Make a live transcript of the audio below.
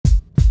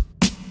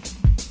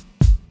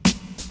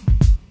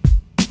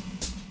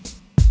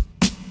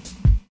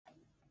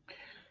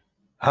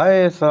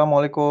Hi,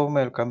 Assalamualaikum.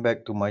 Welcome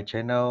back to my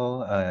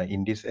channel.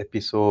 In this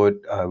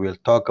episode,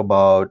 we'll talk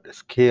about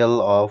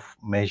scale of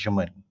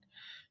measurement.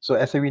 So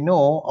as we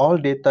know, all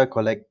data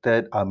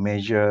collected are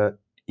measured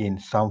in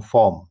some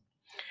form.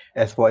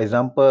 As for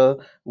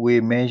example,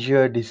 we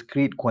measure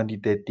discrete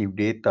quantitative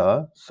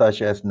data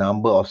such as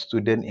number of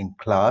students in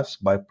class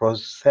by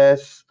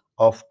process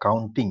of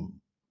counting.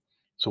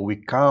 So we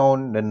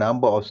count the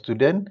number of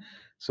students.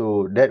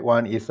 So that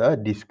one is a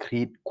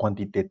discrete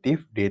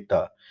quantitative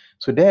data.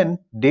 So then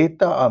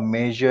data are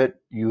measured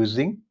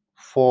using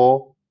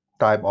four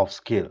type of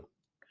scale,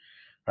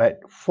 right?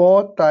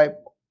 Four type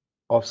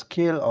of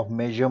scale of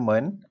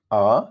measurement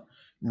are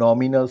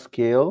nominal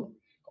scale,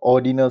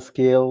 ordinal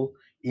scale,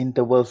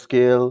 interval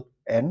scale,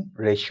 and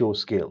ratio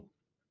scale.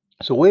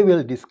 So we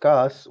will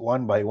discuss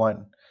one by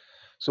one.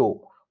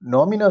 So,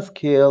 nominal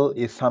scale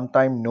is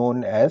sometimes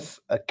known as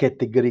a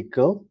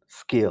categorical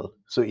scale.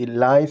 So, it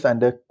lies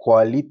under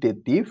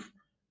qualitative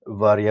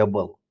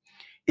variable.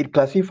 It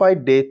classifies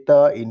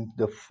data in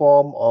the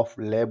form of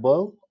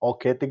label or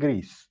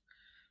categories,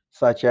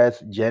 such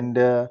as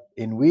gender,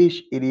 in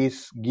which it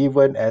is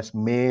given as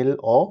male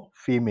or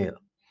female.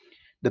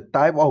 The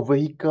type of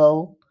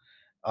vehicle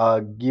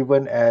are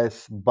given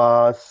as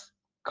bus,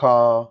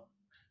 car,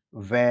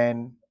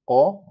 van,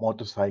 or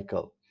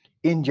motorcycle.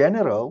 In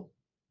general,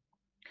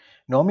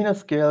 nominal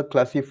scale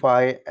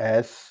classify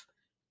as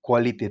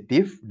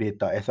qualitative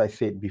data, as I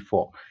said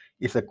before.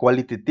 It's a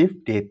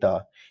qualitative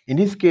data. In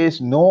this case,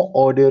 no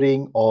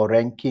ordering or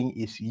ranking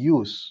is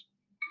used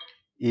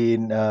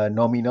in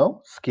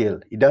nominal scale.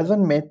 It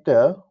doesn't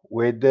matter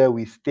whether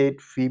we state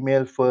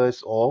female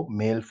first or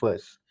male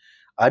first.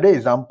 Other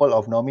example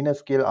of nominal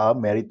scale are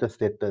marital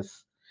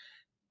status,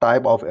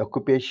 type of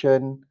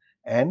occupation,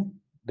 and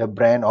the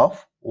brand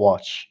of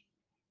watch.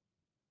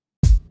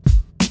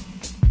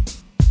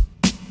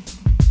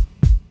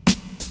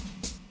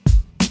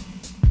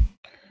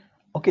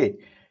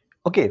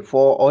 Okay,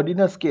 for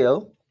ordinal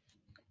scale,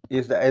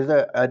 is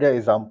the other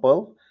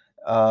example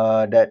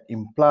that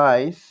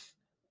implies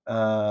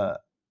uh,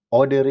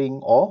 ordering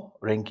or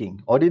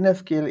ranking. Ordinal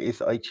scale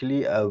is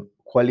actually a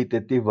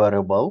qualitative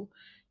variable.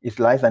 It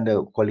lies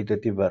under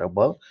qualitative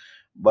variable,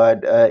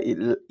 but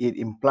it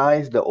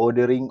implies the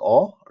ordering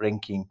or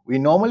ranking. We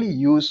normally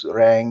use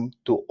rank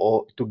to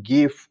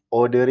give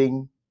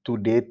ordering to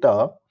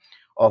data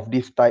of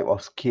this type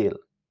of scale.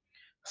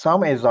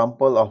 Some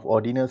example of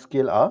ordinal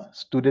scale are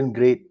student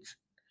grades.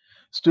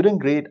 Student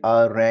grade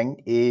are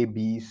ranked A,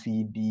 B,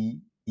 C, D,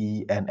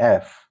 E, and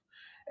F.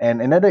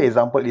 And another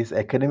example is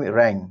academic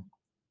rank.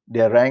 They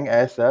are ranked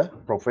as a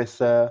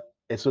professor,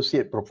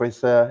 associate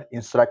professor,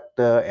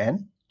 instructor,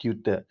 and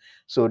tutor.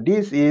 So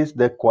this is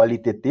the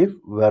qualitative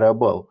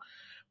variable,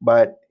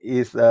 but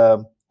is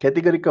a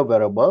categorical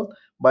variable,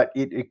 but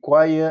it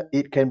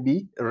can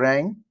be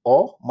ranked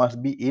or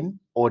must be in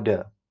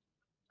order.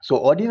 So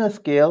ordinal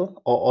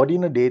scale or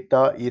ordinal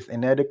data is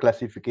another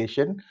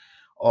classification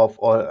of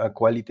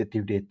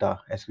qualitative data,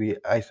 as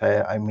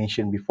I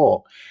mentioned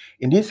before.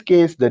 In this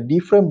case, the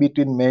difference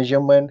between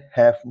measurement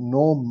have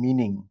no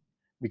meaning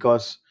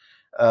because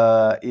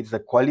it's a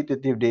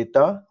qualitative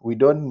data. We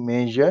don't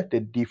measure the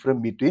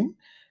difference between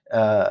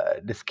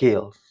the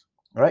scales,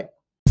 right?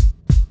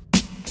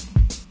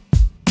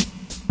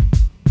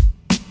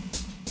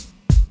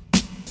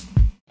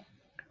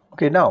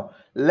 Okay, now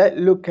let's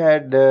look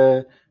at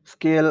the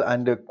scale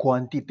under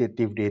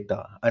quantitative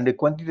data. Under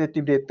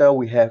quantitative data,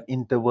 we have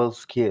interval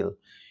scale.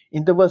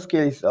 Interval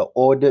scale is an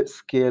ordered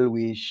scale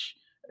which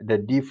the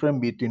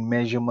difference between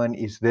measurement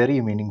is very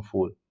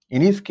meaningful.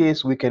 In this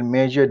case, we can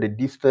measure the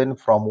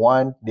distance from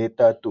one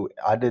data to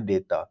other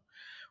data.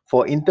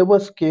 For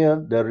interval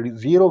scale, the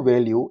zero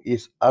value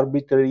is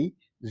arbitrary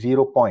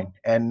 0 point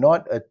and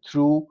not a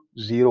true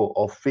zero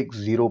or fixed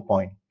 0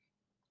 point.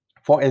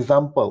 For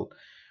example,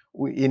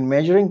 in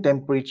measuring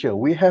temperature,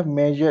 we have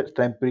measured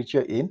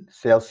temperature in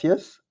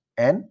Celsius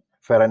and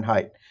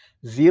Fahrenheit.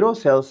 0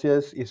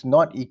 Celsius is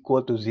not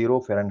equal to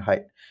 0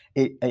 Fahrenheit.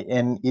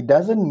 And it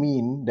doesn't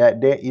mean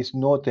that there is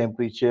no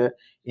temperature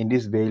in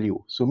this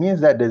value. So means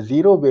that the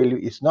zero value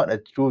is not a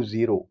true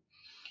zero.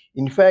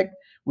 In fact,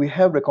 we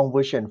have the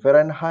conversion.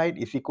 Fahrenheit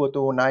is equal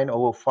to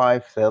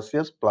 9/5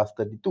 Celsius plus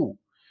 32.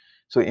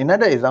 So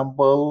another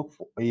example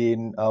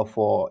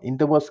for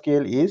interval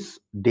scale is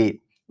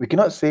date. We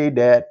cannot say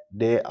that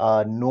there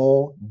are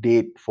no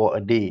date for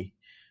a day,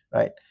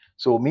 right?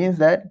 So means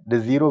that the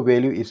zero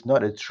value is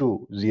not a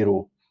true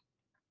zero.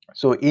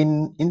 So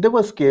in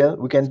interval scale,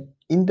 we can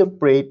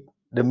interpret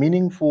the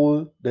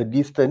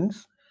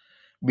distance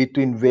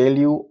between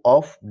value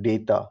of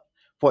data.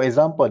 For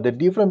example, the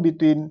difference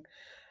in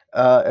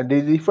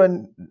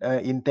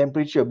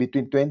temperature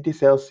between 20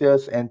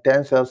 Celsius and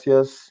 10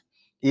 Celsius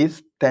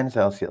is 10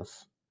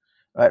 Celsius.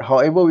 Right?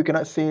 However, we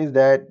cannot say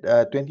that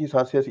 20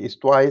 Celsius is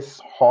twice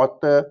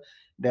hotter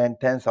than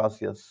 10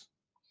 Celsius.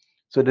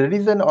 So the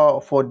reason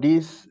for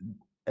this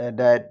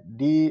there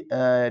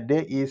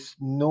is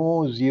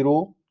no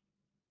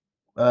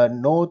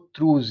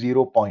true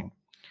 0 point.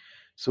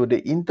 So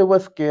the interval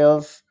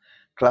scales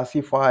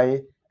classify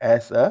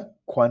as a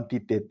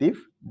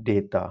quantitative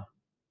data.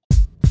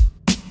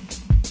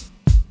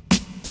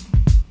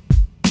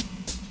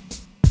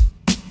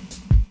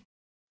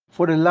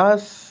 For the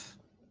last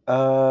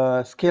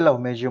scale of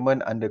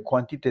measurement under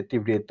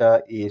quantitative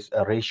data is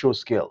a ratio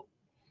scale.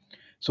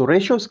 So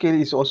ratio scale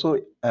is also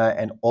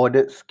an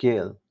ordered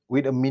scale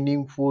with a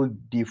meaningful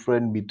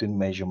difference between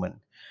measurement.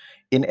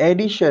 In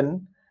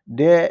addition,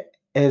 there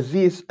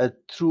exists a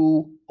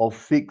true or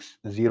fixed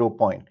 0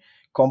 point.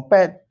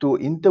 Compared to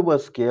interval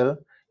scale,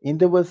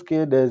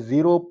 the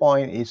 0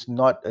 point is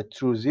not a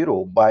true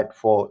zero, but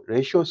for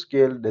ratio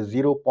scale, the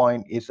 0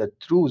 point is a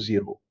true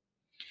zero.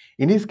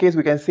 In this case,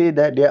 we can say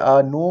that there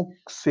are no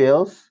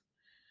sales,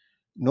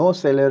 no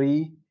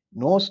salary,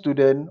 no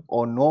student,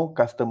 or no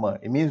customer.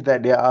 It means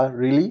that there are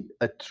really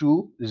a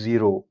true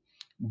zero.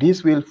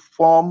 This will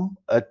form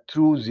a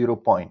true 0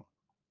 point.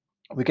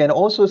 We can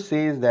also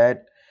say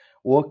that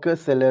worker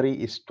salary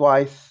is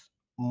twice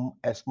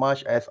as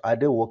much as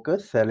other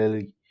workers'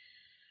 salary.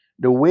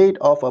 The weight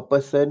of a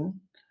person,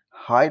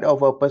 height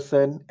of a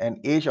person, and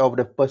age of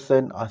the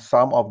person are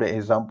some of the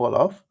example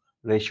of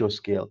ratio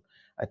scale.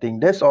 I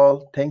think that's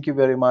all. Thank you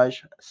very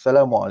much.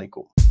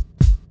 Assalamualaikum.